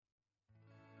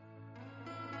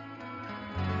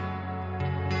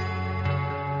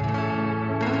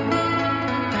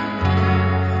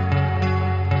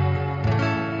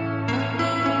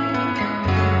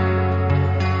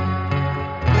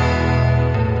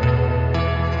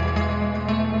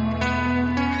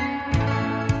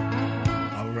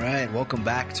welcome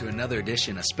back to another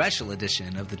edition, a special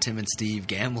edition of the Tim and Steve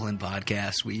Gambling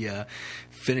Podcast. We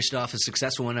finished off a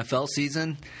successful NFL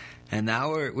season, and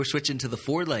now we're switching to the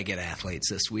four-legged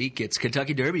athletes this week. It's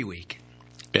Kentucky Derby week.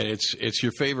 And it's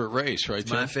your favorite race, right,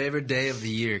 Tim? My favorite day of the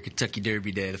year, Kentucky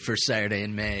Derby Day, the first Saturday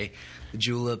in May. The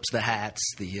juleps, the hats,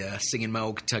 the singing My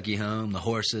Old Kentucky Home, the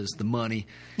horses, the money.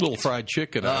 Little fried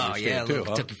chicken, I understand, too,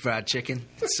 little Kentucky Fried Chicken.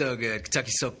 It's so good.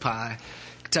 Kentucky Silk Pie,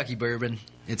 Kentucky Bourbon.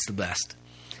 It's the best.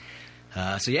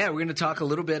 We're going to talk a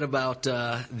little bit about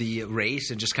the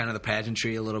race and just kind of the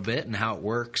pageantry a little bit and how it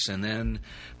works. And then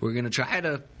we're going to try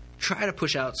to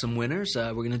push out some winners.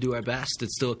 We're going to do our best.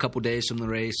 It's still a couple days from the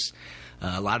race.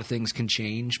 A lot of things can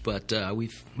change, but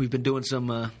we've been doing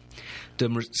some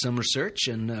research,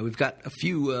 and we've got a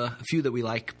few that we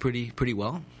like pretty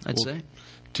well, I'd say.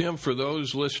 Tim, for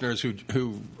those listeners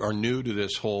who are new to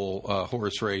this whole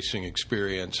horse racing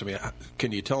experience, I mean,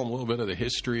 can you tell them a little bit of the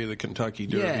history of the Kentucky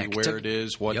Derby, where it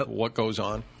is, what goes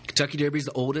on? Kentucky Derby is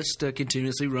the oldest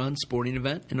continuously run sporting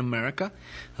event in America.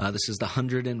 This is the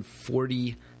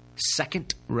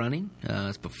 142nd running.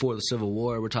 It's before the Civil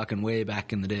War. We're talking way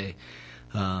back in the day.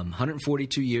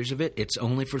 142 years of it. It's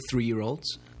only for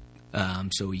 3-year-olds.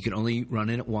 So you can only run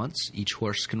in it once. Each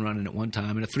horse can run in at one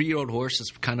time. And a 3-year-old horse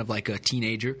is kind of like a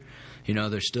teenager. You know,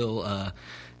 they're still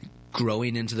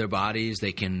growing into their bodies.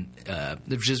 They can,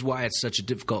 which is why it's such a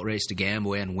difficult race to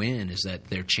gamble and win, is that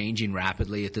they're changing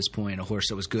rapidly at this point. A horse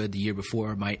that was good the year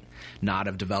before might not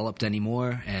have developed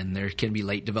anymore, and there can be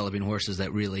late developing horses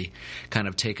that really kind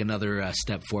of take another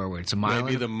step forward. It's a mile.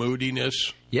 Maybe the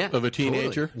moodiness of a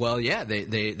teenager. Totally. Well, yeah,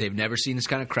 they've never seen this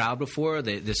kind of crowd before.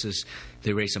 They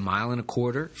race 1.25 miles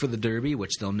for the Derby,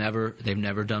 which they've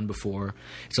never done before.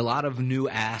 It's a lot of new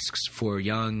asks for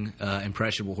young,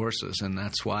 impressionable horses, and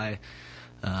that's why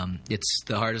it's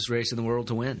the hardest race in the world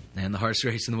to win and the hardest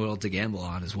race in the world to gamble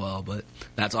on as well. But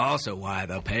that's also why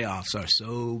the payoffs are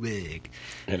so big.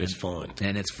 And it's fun.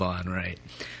 And it's fun, right.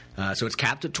 So it's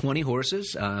capped at 20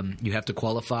 horses. You have to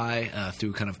qualify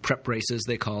through kind of prep races,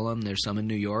 they call them. There's some in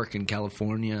New York and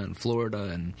California and Florida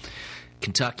and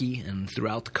Kentucky and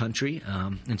throughout the country.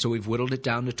 And so we've whittled it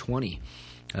down to 20.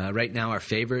 Right now our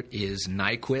favorite is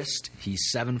Nyquist.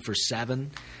 He's 7 for 7.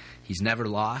 He's never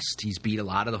lost. He's beat a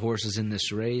lot of the horses in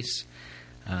this race.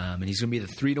 And he's going to be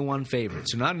the 3-1 favorite.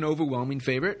 So not an overwhelming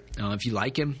favorite. If you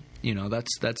like him, you know,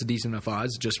 that's a decent enough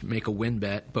odds. Just make a win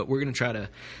bet. But we're going to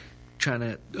trying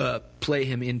to play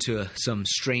him into some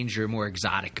stranger, more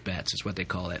exotic bets is what they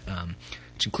call it,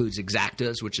 which includes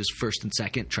exactas, which is first and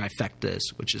second, trifectas,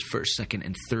 which is first, second,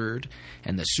 and third,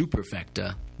 and the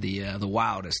superfecta, the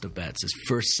wildest of bets, is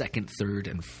first, second, third,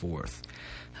 and fourth.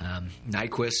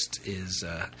 Nyquist is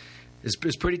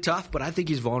pretty tough, but I think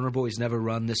he's vulnerable. He's never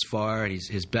run this far.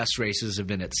 His best races have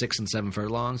been at 6 and 7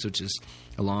 furlongs, which is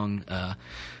a long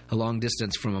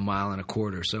distance from 1.25 miles.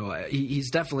 So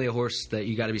he's definitely a horse that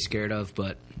you got to be scared of.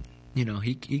 But you know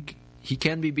he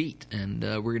can be beat, and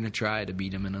we're going to try to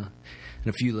beat him in a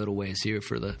few little ways here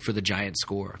for the giant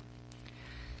score.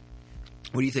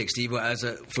 What do you think, Steve?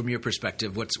 From your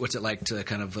perspective, what's it like to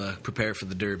kind of prepare for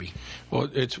the Derby? Well,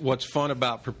 what's fun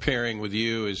about preparing with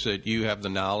you is that you have the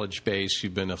knowledge base.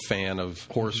 You've been a fan of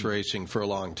horse racing for a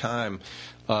long time.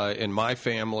 In my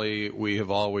family, we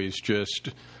have always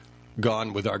just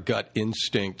gone with our gut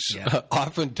instincts. Yeah.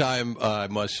 Oftentimes, I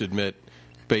must admit,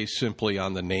 based simply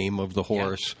on the name of the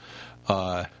horse.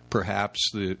 Yeah.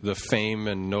 Perhaps the fame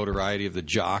and notoriety of the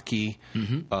jockey,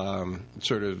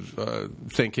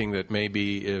 thinking that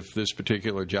maybe if this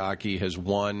particular jockey has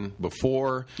won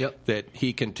before, that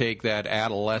he can take that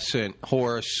adolescent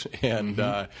horse and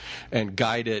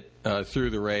guide it through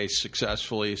the race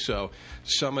successfully. So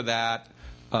some of that,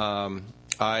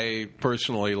 I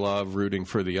personally love rooting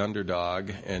for the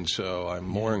underdog, and so I'm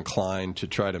more inclined to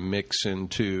try to mix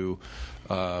into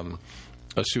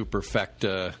a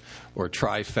superfecta or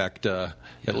trifecta,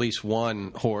 at least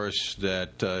one horse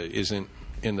that isn't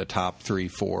in the top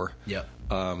 3-4. Yep.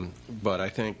 But I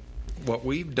think what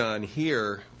we've done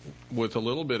here with a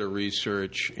little bit of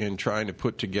research in trying to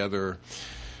put together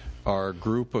our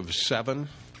group of 7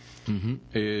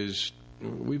 is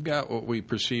we've got what we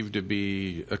perceive to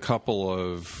be a couple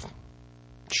of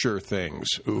sure things.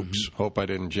 Oops, hope I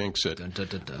didn't jinx it. Dun, dun,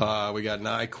 dun, dun. We got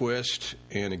Nyquist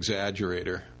and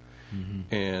Exaggerator.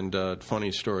 And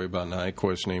funny story about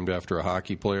Nyquist, named after a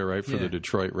hockey player, right, for the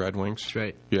Detroit Red Wings. That's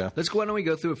right. Yeah. Why don't we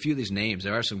go through a few of these names?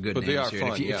 There are some good names they are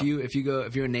here. fun,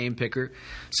 If you're a name picker,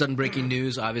 sudden breaking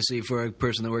news, obviously for a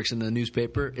person that works in the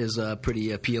newspaper, is a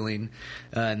pretty appealing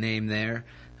name there.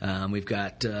 We've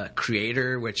got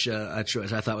Creator, which I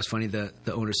thought was funny. The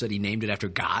owner said he named it after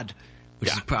God,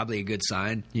 which is probably a good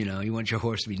sign. You know, you want your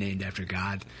horse to be named after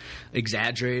God.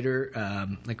 Exaggerator,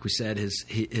 like we said,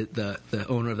 the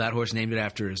owner of that horse named it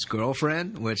after his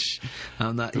girlfriend, which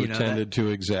I'm not. Who tended to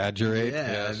exaggerate.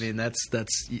 Yeah, yes. I mean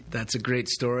that's a great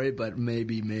story, but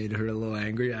maybe made her a little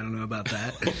angry. I don't know about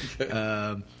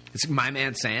that. It's My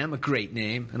Man Sam, a great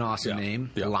name, an awesome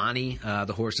name. Yeah. Lonnie,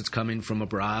 the horse that's coming from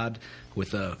abroad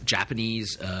with a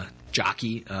Japanese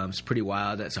jockey. It's pretty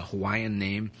wild. That's a Hawaiian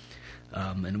name.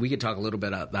 And we could talk a little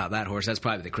bit about that horse. That's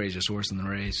probably the craziest horse in the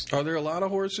race. Are there a lot of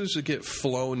horses that get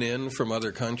flown in from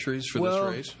other countries for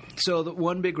this race? So the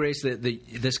one big race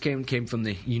this came from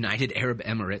the United Arab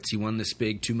Emirates. He won this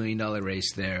big $2 million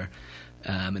race there.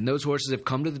 And those horses have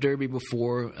come to the Derby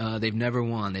before. They've never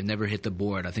won. They've never hit the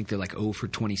board. I think they're like 0 for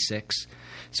 26.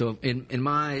 So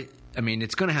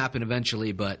it's going to happen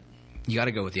eventually, but you got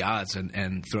to go with the odds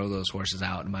and throw those horses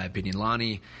out, in my opinion.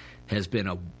 Lonnie has been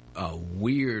a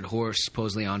weird horse,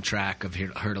 supposedly on track. I've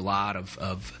heard a lot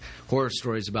of horror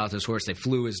stories about this horse. They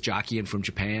flew his jockey in from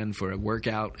Japan for a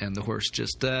workout, and the horse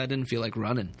just didn't feel like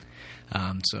running.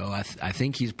 So I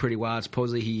think he's pretty wild.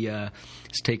 Supposedly he has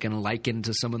taken a liking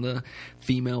to some of the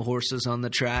female horses on the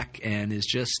track and is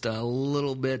just a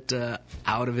little bit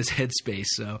out of his headspace.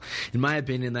 So in my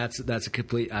opinion, that's a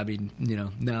complete. I mean,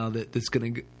 now that it's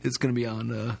gonna be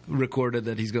on recorded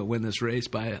that he's gonna win this race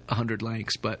by 100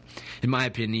 lengths. But in my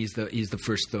opinion, he's the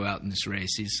first throw out in this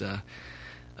race. He's a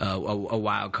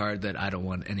wild card that I don't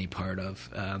want any part of.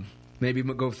 Maybe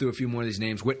we'll go through a few more of these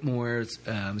names. Whitmore is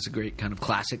a great kind of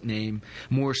classic name.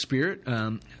 Moore Spirit.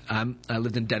 I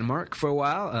lived in Denmark for a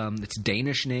while. It's a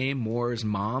Danish name. Moore's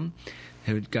mom.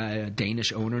 A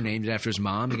Danish owner named after his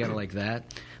mom. You got to like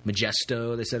that.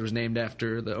 Majesto, they said, was named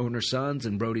after the owner's sons,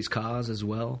 and Brody's Cause as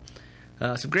well.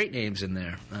 Some great names in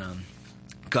there.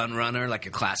 Gun Runner, like a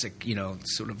classic,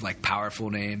 sort of like powerful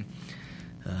name.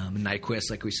 Nyquist,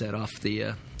 like we said, off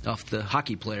the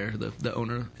hockey player. The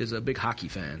owner is a big hockey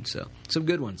fan, so some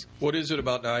good ones. What is it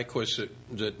about Nyquist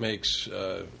that makes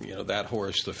that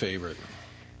horse the favorite?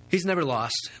 He's never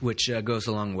lost, which goes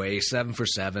a long way. 7 for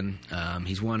 7.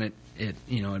 He's won it at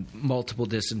multiple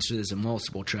distances and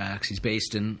multiple tracks. He's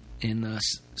based in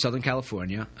Southern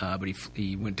California, but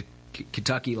he went to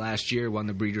Kentucky last year, won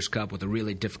the Breeders' Cup with a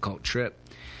really difficult trip.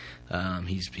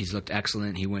 He's looked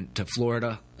excellent. He went to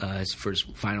Florida for his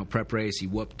final prep race. He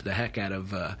whooped the heck out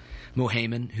of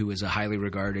Mohaymen, who is a highly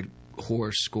regarded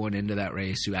horse going into that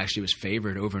race, who actually was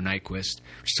favored over Nyquist,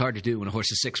 which is hard to do when a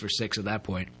horse is 6 for 6 at that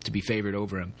point, to be favored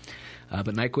over him.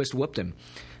 But Nyquist whooped him.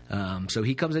 So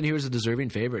he comes in here as a deserving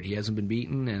favorite. He hasn't been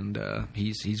beaten, and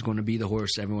he's going to be the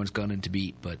horse everyone's gunning to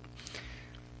beat.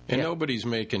 And nobody's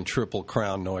making Triple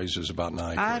Crown noises about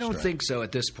Nyquist. I don't think so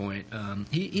at this point.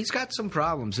 He's got some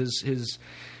problems.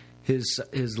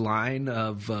 His line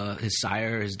of his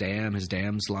sire, his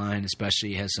dam's line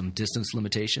especially, has some distance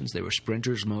limitations. They were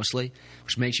sprinters mostly,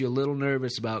 which makes you a little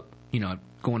nervous about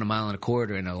going a mile and a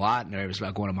quarter, and a lot nervous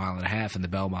about going a mile and a half in the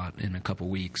Belmont in a couple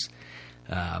weeks.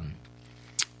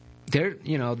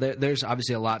 There's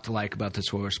obviously a lot to like about this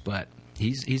horse, but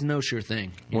he's no sure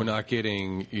thing. We're not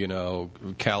getting,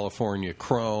 California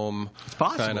Chrome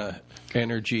kind of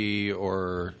energy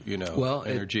or,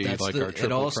 energy like our Triple Crown.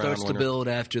 It all starts winner. to build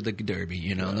after the Derby.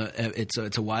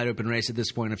 It's a wide open race at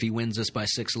this point. If he wins this by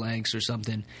 6 lengths or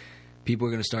something, people are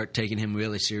going to start taking him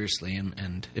really seriously.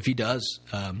 And if he does,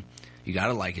 you got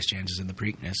to like his chances in the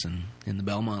Preakness and in the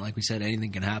Belmont. Like we said,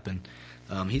 anything can happen.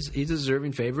 He's a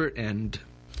deserving favorite, and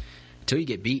until you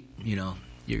get beat,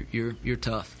 you're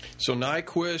tough. So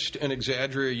Nyquist and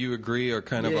Exaggerator, you agree, are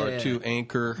kind of our two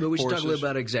anchor horses? But we should talk a little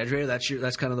about Exaggerator.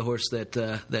 That's kind of the horse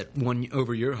that won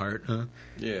over your heart, huh?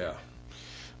 Yeah.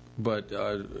 But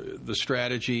the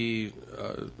strategy,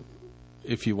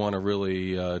 if you want to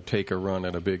really take a run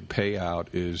at a big payout,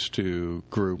 is to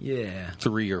group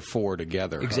 3 or 4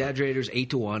 together. Exaggerator's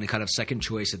 8-1, and kind of second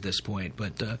choice at this point.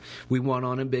 But we won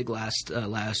on him big last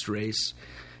race.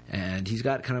 And he's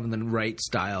got kind of the right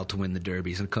style to win the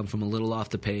Derby. He's going to come from a little off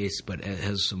the pace, but it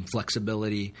has some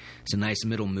flexibility. It's a nice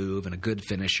middle move and a good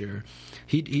finisher.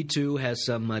 He too, has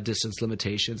some distance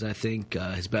limitations, I think.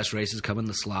 His best races come in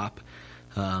the slop.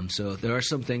 So there are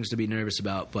some things to be nervous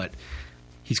about, but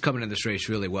he's coming in this race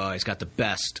really well. He's got the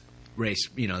best race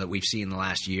that we've seen in the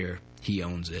last year. He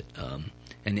owns it.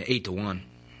 And 8-1.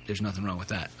 There's nothing wrong with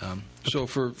that. So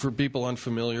for people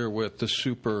unfamiliar with the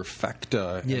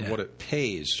superfecta and what it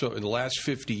pays, so in the last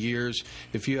 50 years,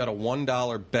 if you had a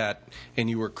 $1 bet and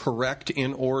you were correct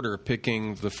in order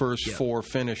picking the first 4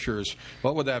 finishers,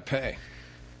 what would that pay?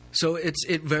 So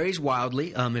it varies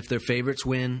wildly. If their favorites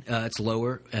win, it's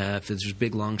lower. If there's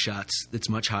big long shots, it's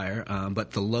much higher.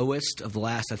 But the lowest of the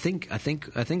last, I think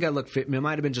I looked. It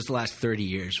might have been just the last 30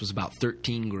 years. Was about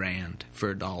 $13,000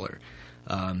 for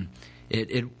 $1.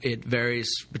 It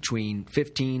varies between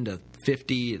 15 to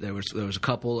 50. There was a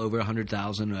couple over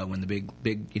 100,000 when the big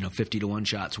 50 to 1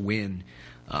 shots win.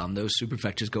 Those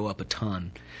superfectas go up a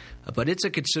ton. But it's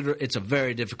a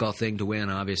very difficult thing to win,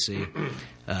 obviously.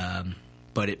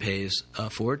 But it pays a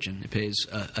fortune. It pays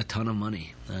a ton of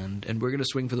money, and we're going to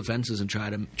swing for the fences and try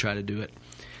to do it.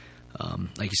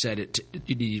 Like you said,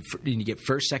 you need to get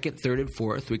first, second, third, and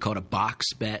fourth. We call it a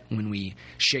box bet when we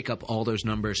shake up all those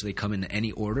numbers so they come in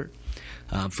any order.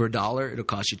 For $1, it'll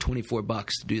cost you $24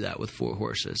 to do that with 4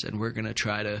 horses, and we're going to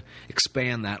try to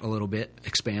expand that a little bit,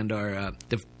 expand our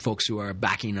the folks who are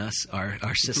backing us,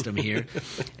 our system here,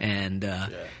 and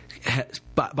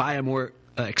buy a more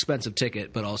expensive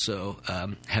ticket, but also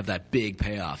have that big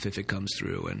payoff if it comes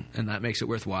through, and that makes it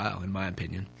worthwhile, in my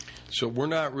opinion. So we're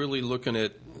not really looking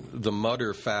at the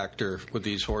mutter factor with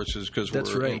these horses because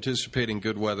we're anticipating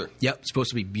good weather. Yep, it's supposed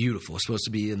to be beautiful. It's supposed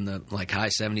to be in the high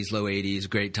 70s, low 80s.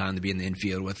 Great time to be in the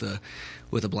infield with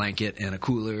a blanket and a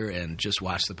cooler and just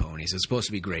watch the ponies. It's supposed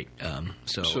to be great.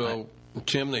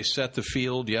 Tim, they set the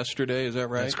field yesterday, is that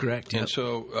right? That's correct, yep. And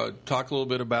so talk a little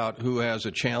bit about who has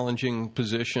a challenging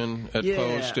position at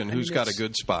post and who's got a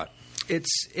good spot.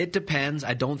 It depends.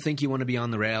 I don't think you want to be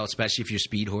on the rail, especially if you're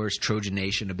speed horse. Trojan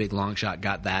Nation, a big long shot,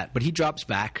 got that. But he drops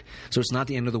back, so it's not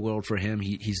the end of the world for him.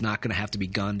 He's not going to have to be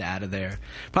gunned out of there.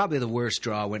 Probably the worst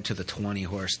draw went to the 20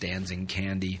 horse Dancing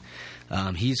Candy.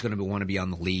 He's going to want to be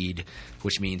on the lead,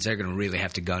 which means they're going to really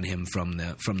have to gun him from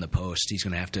the post. He's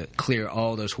going to have to clear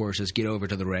all those horses, get over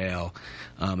to the rail,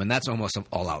 and that's almost an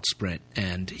all-out sprint.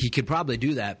 And he could probably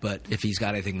do that, but if he's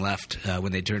got anything left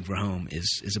when they turn for home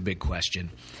is a big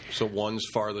question. So one's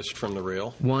farthest from the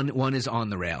rail? One is on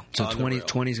the rail. So 20 is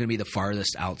going to be the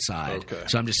farthest outside. Okay.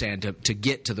 So I'm just saying to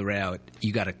get to the rail,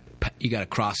 you got to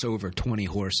cross over 20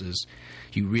 horses.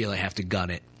 You really have to gun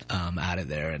it out of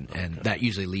there, and that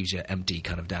usually leaves you empty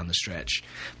kind of down the stretch.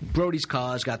 Brody's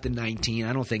Cause got the 19.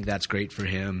 I don't think that's great for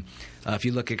him. If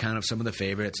you look at kind of some of the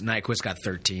favorites, Nyquist got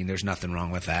 13. There's nothing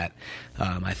wrong with that.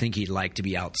 I think he'd like to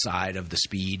be outside of the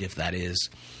speed if that is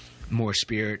More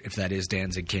Spirit, if that is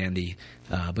Dancing Candy.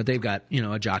 But they've got,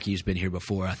 a jockey who's been here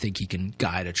before. I think he can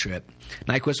guide a trip.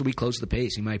 Nyquist will be close to the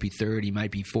pace. He might be third. He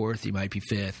might be fourth. He might be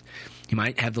fifth. He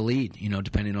might have the lead,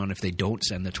 depending on if they don't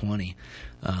send the 20.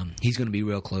 He's going to be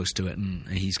real close to it, and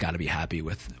he's got to be happy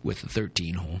with the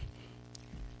 13 hole.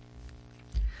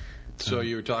 So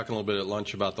you were talking a little bit at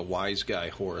lunch about the Wise Guy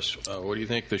horse. What do you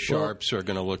think the sharps are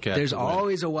going to look at? There's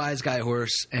always a Wise Guy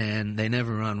horse, and they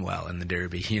never run well in the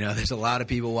Derby. There's a lot of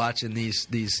people watching these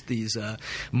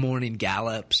morning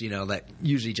gallops. That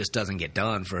usually just doesn't get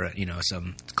done for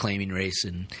some claiming race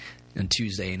on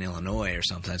Tuesday in Illinois or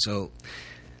something. So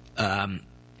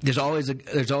there's always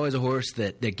a horse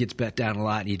that gets bet down a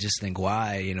lot, and you just think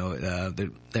why?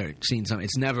 They're seeing something.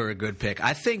 It's never a good pick.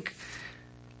 I think.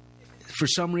 For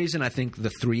some reason, I think the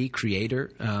 3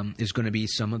 Creator is going to be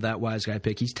some of that Wise Guy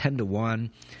pick. He's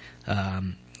 10-1.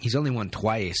 He's only won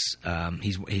twice.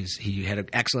 He had an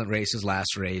excellent race his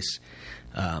last race.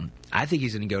 I think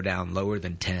he's going to go down lower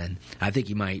than 10. I think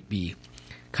he might be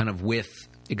kind of with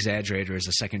Exaggerator as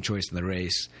a second choice in the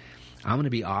race. I'm going to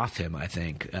be off him, I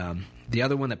think. The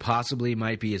other one that possibly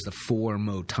might be is the 4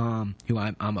 Mo Tom, who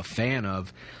I'm a fan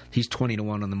of. He's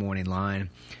 20-1 on the morning line.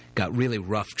 Got really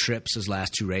rough trips his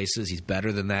last 2 races. He's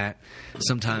better than that.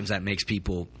 Sometimes that makes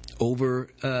people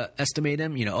overestimate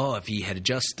him. If he had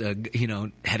just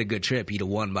had a good trip, he'd have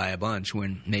won by a bunch.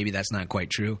 When maybe that's not quite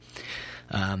true.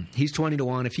 He's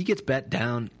 20-1. If he gets bet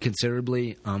down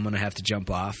considerably, I'm going to have to jump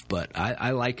off. But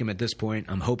I like him at this point.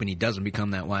 I'm hoping he doesn't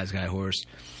become that Wise Guy horse.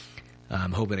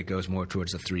 I'm hoping it goes more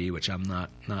towards the 3, which I'm not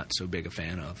so big a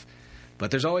fan of.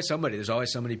 But there's always somebody.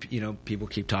 People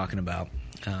keep talking about.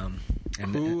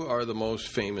 Who are the most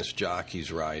famous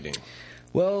jockeys riding?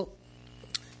 Well,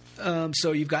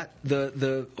 so you've got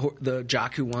the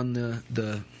jock who won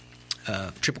the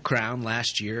Triple Crown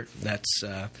last year. That's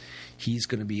he's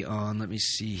going to be on. Let me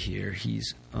see here.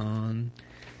 He's on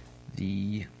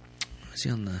the. Is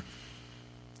he on the?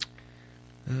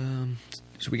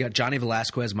 So we got Johnny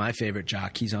Velasquez, my favorite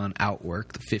jock. He's on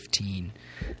Outwork, the 15.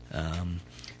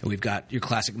 And we've got your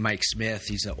classic Mike Smith.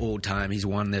 He's an old time. He's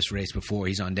won this race before.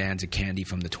 He's on Danzig Candy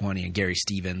from the 20, and Gary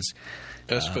Stevens.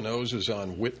 Espinosa's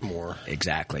on Whitmore.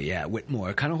 Exactly, yeah,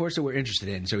 Whitmore. Kind of horse that we're interested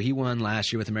in. So he won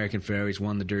last year with American Pharoah. He's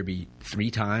won the Derby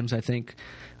 3 times, I think.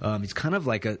 He's kind of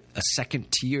like a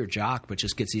second-tier jock, but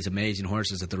just gets these amazing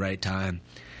horses at the right time.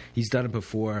 He's done it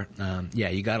before.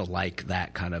 You got to like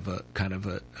that kind of a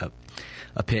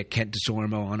pick. Kent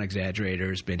DeSormo on Exaggerator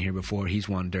has been here before. He's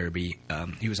won Derby.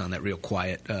 He was on that real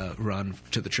quiet run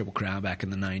to the Triple Crown back in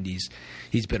the 90s.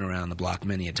 He's been around the block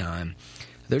many a time.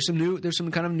 There's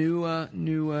some kind of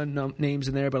new names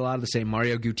in there, but a lot of the same.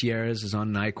 Mario Gutierrez is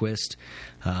on Nyquist.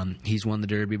 He's won the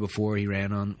Derby before. He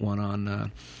ran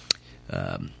on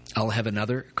I'll Have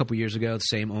Another a couple years ago. The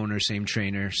same owner, same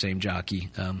trainer, same jockey.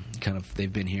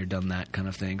 They've been here, done that kind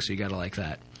of thing. So you got to like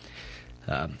that.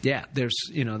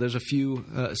 There's a few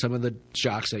some of the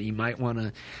jocks that you might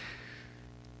want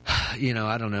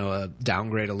to,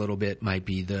 downgrade a little bit. Might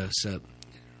be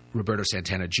Roberto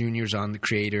Santana Jr.'s on the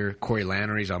Creator. Corey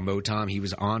Lannery's on Motom. He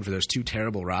was on for those 2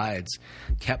 terrible rides.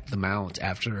 Kept the mount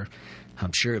after,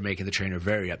 I'm sure, making the trainer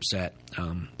very upset.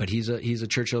 But he's a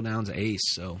Churchill Downs ace,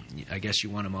 so I guess you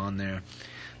want him on there.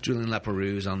 Julian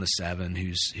Leparoux's on the 7,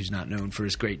 who's not known for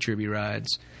his great Derby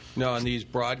rides. No, on these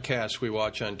broadcasts we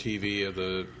watch on TV of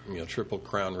the Triple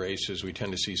Crown races, we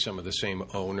tend to see some of the same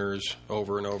owners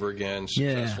over and over again,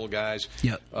 successful guys.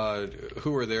 Yep.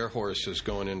 Who are their horses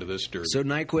going into this Derby? So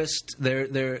Nyquist,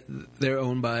 they're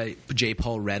owned by J.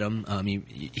 Paul Redham.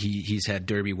 He's had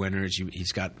Derby winners.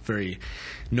 He's got very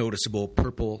noticeable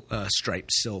purple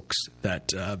striped silks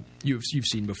that you've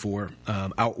seen before.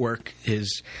 Outwork,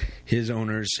 his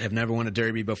owners have never won a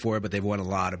Derby before, but they've won a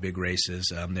lot of big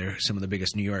races. They're some of the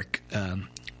biggest New York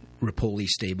Rapoli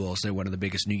stables. They're one of the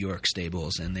biggest New York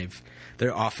stables, and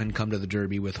they're often come to the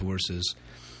Derby with horses.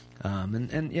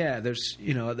 There's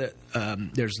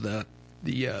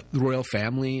the royal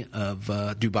family of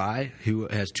Dubai, who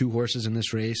has 2 horses in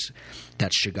this race.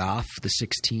 That's Shagaf, the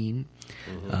 16,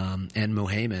 and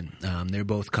Mohamed. They're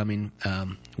both coming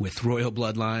with royal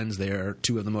bloodlines. They're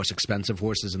 2 of the most expensive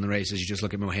horses in the race. As you just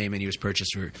look at Mohamed, he was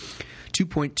purchased for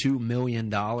 $2.2 million.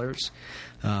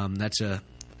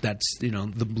 That's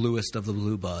the bluest of the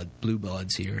blue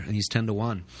bloods here, and he's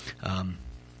 10-1.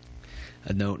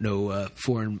 No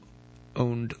foreign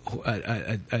owned.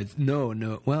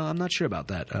 No. Well, I'm not sure about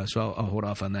that, so I'll hold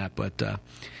off on that. But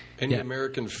any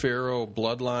American Pharoah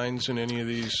bloodlines in any of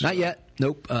these? Not yet.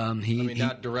 Nope.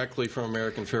 Not directly from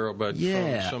American Pharoah, but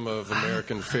from some of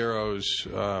American Pharoah's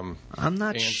I'm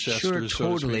not ancestors, sure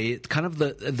totally. Kind of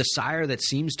the sire that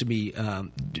seems to be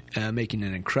making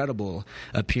an incredible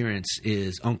appearance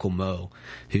is Uncle Mo,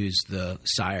 who's the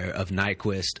sire of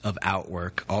Nyquist, of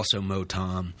Outwork, also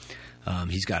Motom.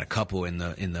 He's got a couple in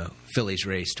the Phillies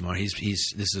race tomorrow. This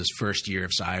is his first year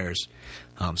of sires,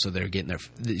 so they're getting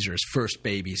these are his first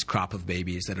babies, crop of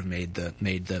babies that have made the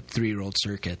 3-year-old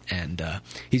circuit, and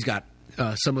he's got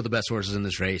some of the best horses in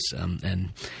this race, and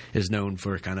is known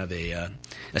for kind of a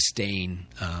staying,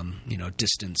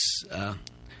 distance.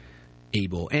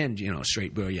 Able and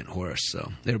straight brilliant horse,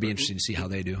 so it'll be interesting to see how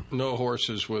they do. No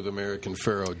horses with American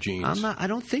Pharoah genes. I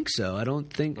don't think so. I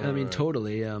don't think.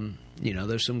 Totally.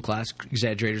 There's some classic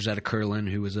Exaggerators out of Curlin,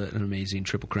 who was an amazing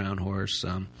Triple Crown horse.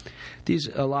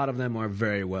 A lot of them are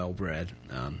very well bred.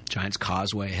 Giants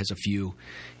Causeway has a few.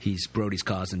 He's Brody's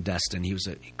Cause and Destin. He was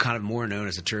kind of more known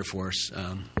as a turf horse,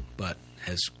 but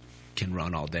can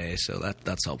run all day, so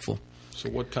that's helpful. So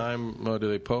what time do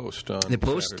they post? They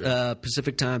post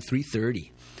Pacific time 3:30.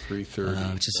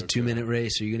 3:30. It's just a 2-minute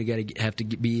race, so you're going to have to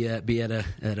be at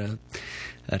a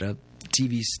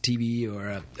TV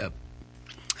or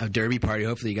a derby party.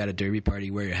 Hopefully, you got a derby party.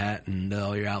 Wear your hat and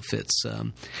all your outfits.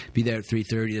 Be there at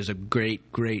 3:30. There's a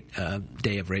great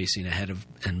day of racing ahead of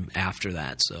and after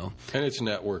that. So and it's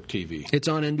network TV. It's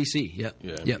on NBC. Yep.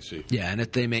 Yeah. NBC. Yep. Yeah, and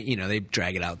they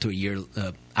drag it out to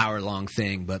a hour-long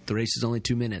thing, but the race is only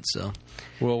 2 minutes. So,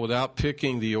 well, without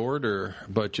picking the order,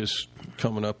 but just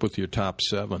coming up with your top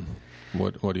 7.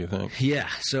 What do you think? Yeah,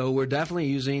 so we're definitely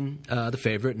using the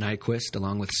favorite Nyquist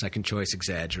along with second choice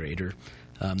Exaggerator.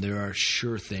 There are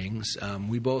sure things.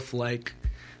 We both like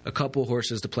a couple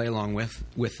horses to play along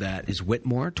with that is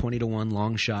Whitmore, 20-1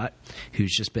 long shot,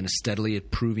 who's just been a steadily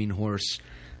improving horse,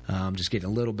 just getting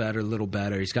a little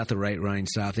better. He's got the right running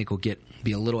style. I think he'll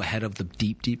be a little ahead of the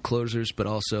deep closers, but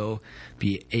also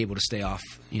be able to stay off,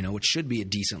 which should be a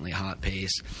decently hot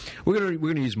pace. We're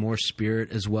gonna use More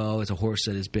Spirit as well as a horse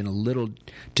that has been a little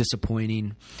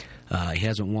disappointing. He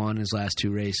hasn't won his last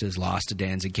 2 races, lost to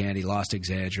Danzig Candy, lost to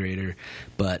Exaggerator,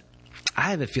 but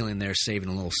I have a feeling they're saving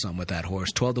a little something with that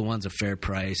horse. 12-1's a fair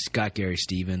price. Got Gary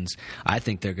Stevens. I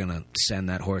think they're going to send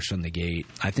that horse from the gate.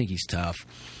 I think he's tough.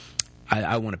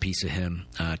 I want a piece of him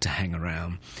to hang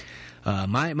around.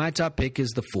 My top pick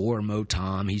is the 4, Mo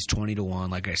Tom. He's 20-1.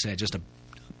 Like I said, just a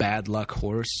bad luck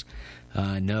horse.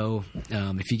 No,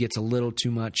 if he gets a little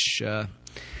too much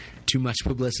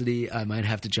publicity, I might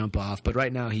have to jump off. But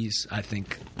right now, he's, I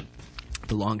think,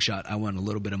 the long shot I want a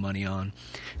little bit of money on.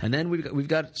 And then we've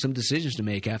got some decisions to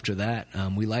make after that.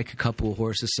 We like a couple of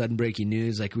horses. Sudden Breaking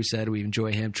News, like we said, we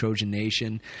enjoy him. Trojan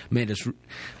Nation made us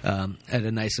had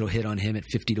a nice little hit on him at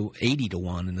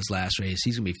 80-1 in this last race.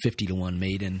 He's going to be 50-1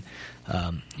 maiden.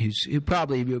 He'll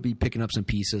probably will be picking up some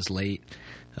pieces late.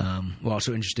 We're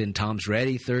also interested in Tom's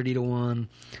Ready, 30-1.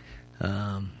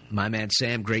 My Man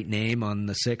Sam, great name on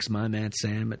the 6. My Man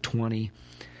Sam at 20.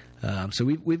 So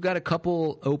we've got a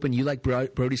couple open. You like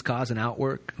Brody's Cause and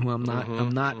Outwork, who I'm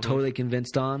not totally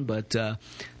convinced on, but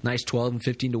nice 12 and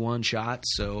 15-1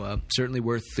 shots. So certainly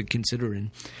worth considering.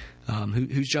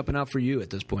 Who's jumping out for you at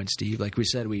this point, Steve? Like we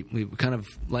said, we kind of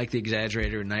like the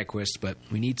Exaggerator and Nyquist, but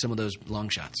we need some of those long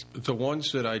shots. The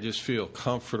ones that I just feel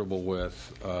comfortable with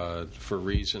for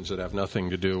reasons that have nothing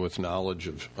to do with knowledge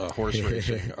of horse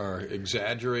racing are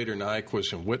Exaggerator,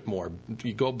 Nyquist, and Whitmore.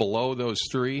 You go below those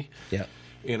 3. Yeah.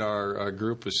 In our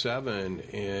group of 7,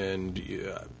 and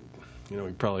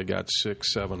we probably got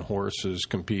 6, 7 horses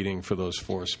competing for those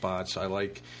 4 spots. I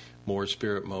like More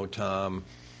Spirit, Mo Tom.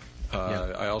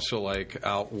 I also like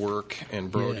Outwork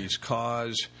and Brody's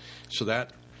Cause. So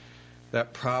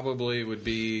that probably would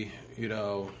be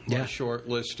a short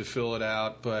list to fill it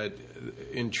out, but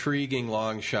intriguing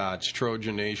long shots,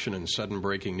 Trojan Nation and Sudden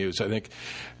Breaking News. I think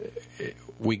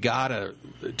we got to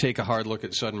take a hard look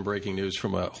at Sudden Breaking News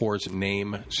from a horse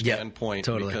name standpoint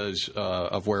because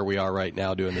of where we are right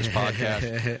now doing this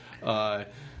podcast.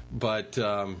 But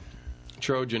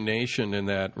Trojan Nation in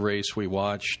that race we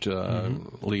watched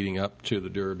leading up to the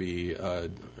Derby,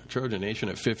 Trojan Nation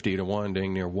at 50-1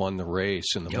 dang near won the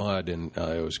race in the mud, and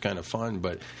it was kind of fun,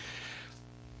 but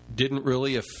didn't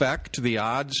really affect the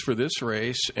odds for this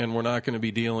race, and we're not going to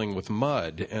be dealing with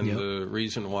mud. And the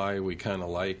reason why we kind of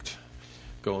liked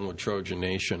going with Trojan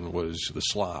Nation was the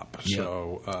slop.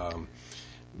 So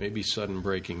maybe Sudden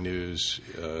Breaking News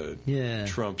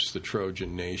trumps the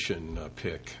Trojan Nation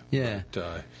pick. Yeah.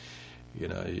 But,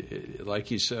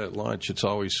 like you said at lunch, it's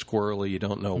always squirrely. You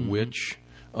don't know which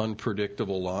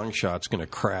unpredictable long shot's going to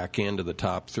crack into the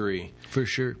top 3 for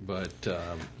sure. But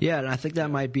and I think that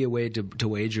might be a way to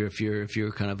wager if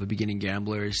you're kind of a beginning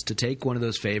gambler, is to take one of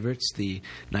those favorites, the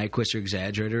Nyquist or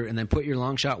Exaggerator, and then put your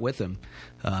long shot with him.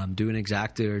 Do an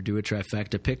exacta or do a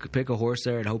trifecta. Pick a horse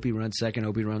there and hope he runs second,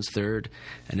 hope he runs third,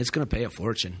 and it's going to pay a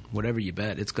fortune. Whatever you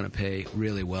bet, it's going to pay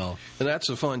really well. And that's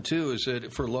the fun too, is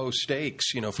that for low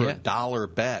stakes, for a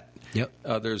 $1 bet.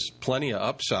 There's plenty of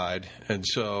upside, and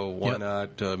so why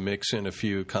not mix in a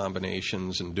few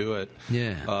combinations and do it?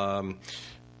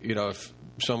 If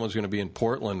someone's going to be in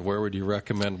Portland, where would you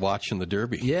recommend watching the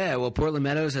Derby? Yeah, well, Portland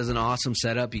Meadows has an awesome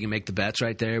setup. You can make the bets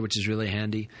right there, which is really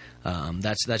handy.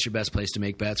 That's your best place to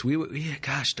make bets.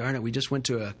 Gosh darn it, we just went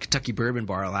to a Kentucky Bourbon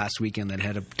Bar last weekend that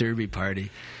had a Derby party.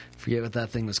 Forget what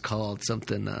that thing was called.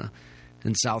 Something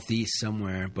in Southeast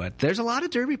somewhere, but there's a lot of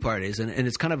Derby parties, and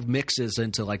it's kind of mixes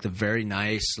into like the very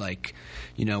nice, like,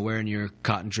 wearing your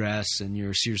cotton dress and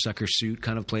your seersucker suit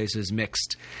kind of places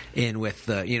mixed in with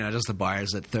just the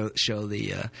bars that show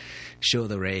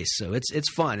the race. So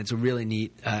it's fun. It's a really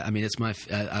neat. I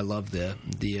love the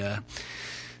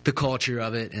culture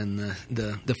of it and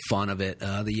the fun of it.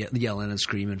 The yelling and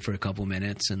screaming for a couple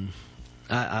minutes, and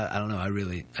I don't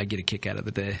know. I get a kick out of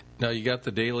the day. Now, you got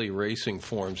the daily racing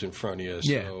forms in front of you.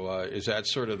 So is that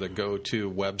sort of the go-to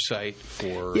website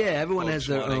for everyone has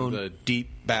their own the deep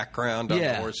background on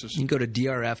the horses? You can go to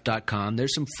drf.com.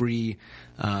 There's some free,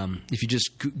 if you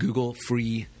just Google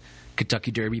free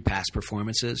Kentucky Derby past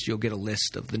performances, you'll get a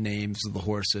list of the names of the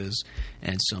horses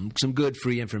and some good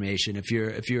free information. If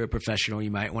you're a professional,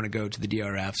 you might want to go to the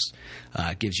DRFs.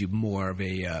 It gives you more of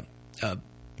a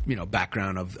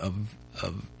background of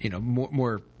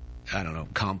more I don't know,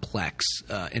 complex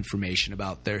information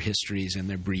about their histories and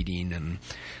their breeding and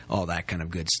all that kind of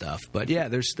good stuff. But yeah,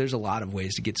 there's a lot of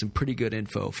ways to get some pretty good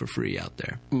info for free out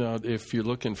there. Now, if you're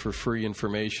looking for free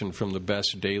information from the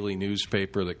best daily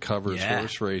newspaper that covers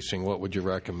horse racing, what would you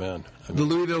recommend? The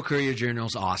Louisville Courier Journal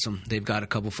is awesome. They've got a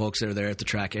couple folks that are there at the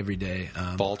track every day.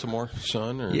 Baltimore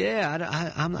Sun? Or?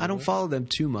 Yeah, I don't follow them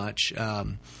too much.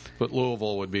 But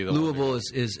Louisville would be the Louisville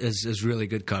is really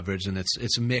good coverage, and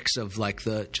it's a mix of like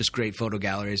the just great photo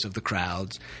galleries of the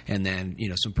crowds, and then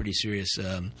some pretty serious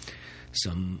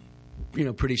some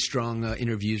pretty strong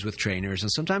interviews with trainers,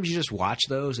 and sometimes you just watch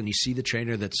those and you see the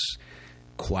trainer that's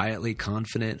quietly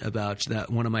confident about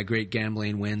that. One of my great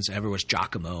gambling wins ever was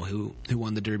Giacomo, who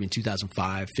won the Derby in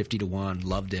 2005, 50-1,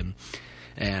 loved him.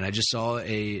 And I just saw an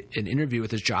interview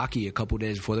with his jockey a couple of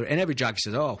days before, and every jockey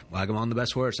says, "Oh, I'm on the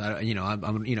best horse."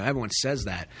 Everyone says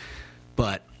that,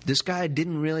 but this guy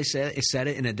didn't really said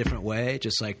it in a different way.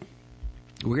 Just like,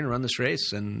 we're going to run this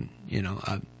race, and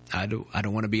I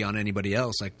don't want to be on anybody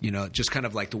else. Like, just kind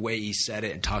of like the way he said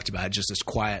it and talked about it, just this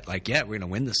quiet, like, yeah, we're going to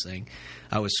win this thing.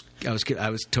 I was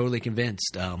totally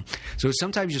convinced. So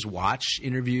sometimes you just watch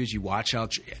interviews, you watch how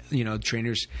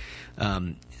trainers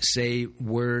say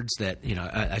words that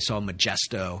I saw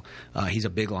Modesto. He's a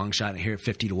big long shot here at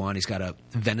 50-1. He's got a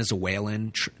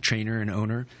Venezuelan trainer and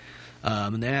owner,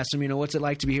 and they asked him, what's it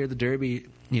like to be here at the Derby,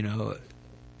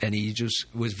 and he just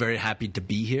was very happy to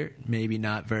be here. Maybe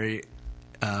not very.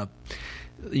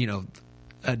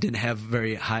 Didn't have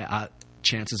very high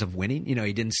chances of winning.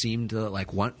 He didn't seem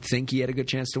to think he had a good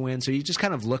chance to win. So you just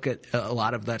kind of look at a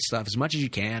lot of that stuff as much as you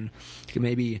can. It can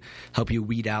maybe help you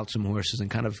weed out some horses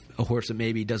and kind of a horse that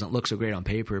maybe doesn't look so great on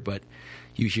paper, but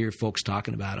you hear folks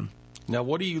talking about him. Now,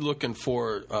 what are you looking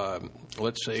for?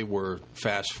 Let's say we're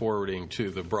fast-forwarding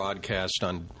to the broadcast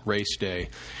on race day,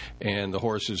 and the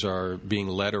horses are being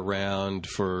led around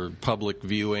for public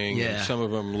viewing. Yeah. And some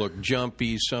of them look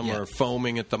jumpy. Some are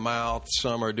foaming at the mouth.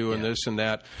 Some are doing this and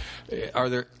that. Are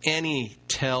there any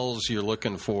tells you're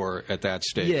looking for at that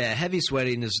stage? Yeah, heavy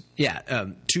sweating is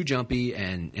too jumpy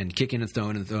and kicking and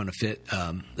throwing a fit.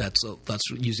 That's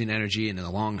using energy, and in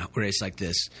a long race like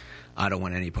this, I don't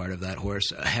want any part of that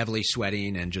horse. Heavily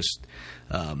sweating and just,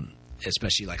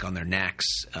 especially like on their necks,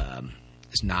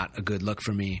 is not a good look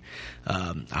for me.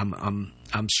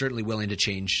 I'm certainly willing to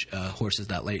change horses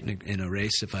that late in a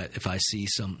race if I see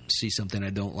something I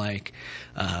don't like.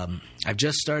 I've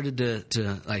just started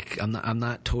to like. I'm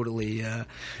not totally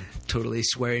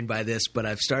swearing by this, but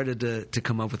I've started to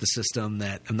come up with a system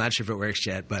that I'm not sure if it works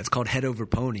yet, but it's called head over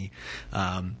pony.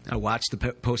 I watch the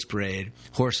post parade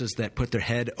horses that put their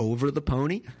head over the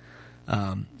pony.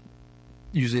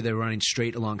 Usually they're running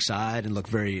straight alongside and look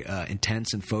very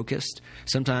intense and focused.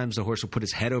 Sometimes the horse will put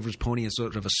his head over his pony in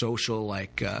sort of a social,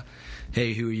 like,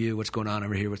 hey, who are you? What's going on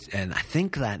over here? And I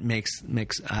think that makes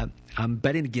I'm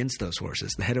betting against those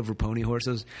horses, the head over pony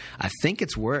horses. I think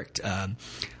it's worked.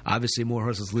 Obviously, more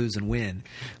horses lose than win,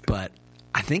 but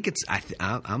I think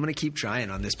I'm going to keep trying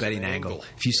on this betting angle.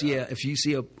 If you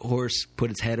see a horse put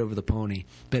its head over the pony,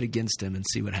 bet against him and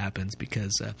see what happens,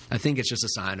 because I think it's just a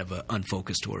sign of an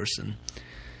unfocused horse. And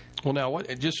well, now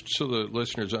just so the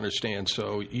listeners understand,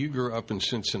 so you grew up in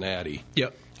Cincinnati.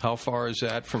 Yep. How far is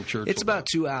that from Churchill? It's about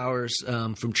 2 hours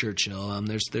from Churchill.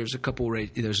 There's a couple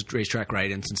there's a racetrack right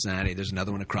in Cincinnati. There's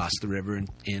another one across the river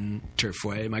in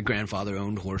Turfway. My grandfather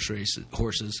owned horses. So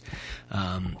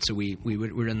I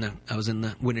was in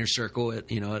the winner's circle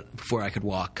before I could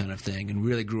walk, kind of thing, and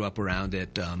really grew up around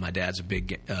it. My dad's a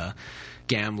big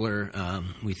gambler.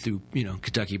 We threw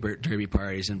Kentucky Derby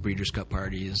parties and Breeders' Cup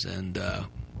parties, and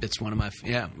it's one of my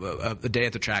a day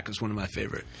at the track is one of my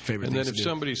favorite things. And then if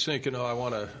somebody's thinking,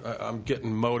 I'm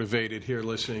getting motivated here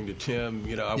listening to Tim,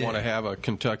 I want to have a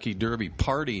Kentucky Derby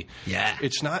party. Yeah,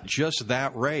 it's not just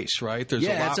that race, right? There's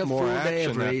a lot more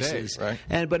action that day,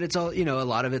 right? But it's all a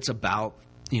lot of it's about.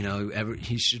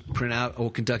 He should print out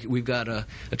Old Kentucky. We've got a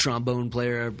trombone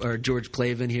player, or George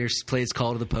Plavin here, plays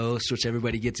Call to the Post, which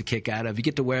everybody gets a kick out of. You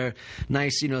get to wear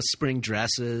nice, spring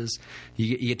dresses.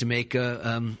 You get to make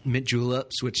mint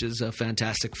juleps, which is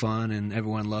fantastic fun, and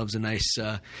everyone loves a nice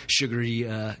sugary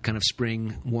kind of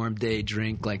spring warm day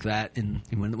drink like that. And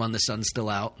when the sun's still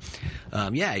out,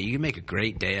 you can make a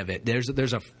great day of it.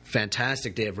 There's a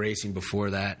fantastic day of racing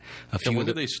before that. And when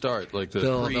do they start? Like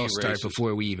they'll start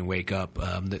before we even wake up.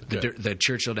 The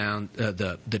Churchill Down,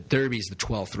 the Derby is the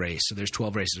 12th race, so there's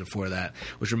 12 races before that.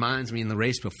 Which reminds me, in the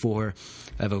race before,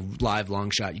 I have a live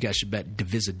long shot. You guys should bet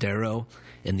Divisadero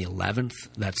in the 11th.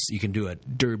 You can do a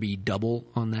Derby double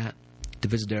on that.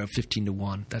 Divisadero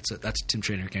 15-1. That's a Tim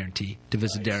Trainer guarantee.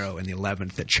 Divisadero in the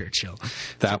 11th at Churchill.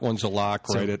 That one's a lock.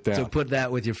 Write it down. So put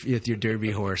that with your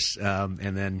Derby horse,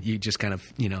 and then you just kind of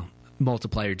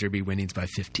multiply your Derby winnings by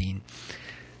 15.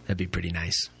 That'd be pretty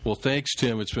nice. Well, thanks,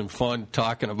 Tim. It's been fun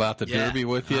talking about the Derby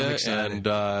with you, and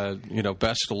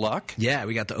best of luck. Yeah,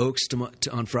 we got the Oaks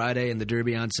on Friday and the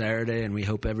Derby on Saturday, and we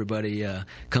hope everybody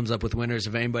comes up with winners.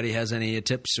 If anybody has any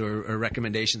tips or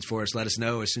recommendations for us, let us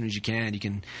know as soon as you can. You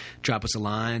can drop us a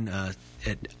line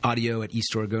at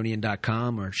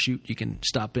audio@eastoregonian.com, or you can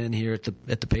stop in here at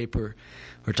the paper,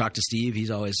 or talk to Steve.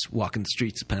 He's always walking the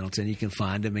streets of Pendleton. You can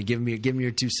find him and give me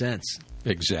your 2 cents.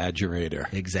 Exaggerator.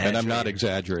 And I'm not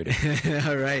exaggerating. celebrating.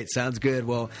 All right, sounds good.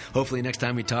 Well, hopefully next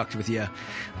time we talk with you,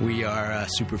 we are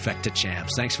Superfecta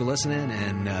champs. Thanks for listening,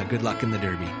 and good luck in the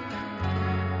Derby.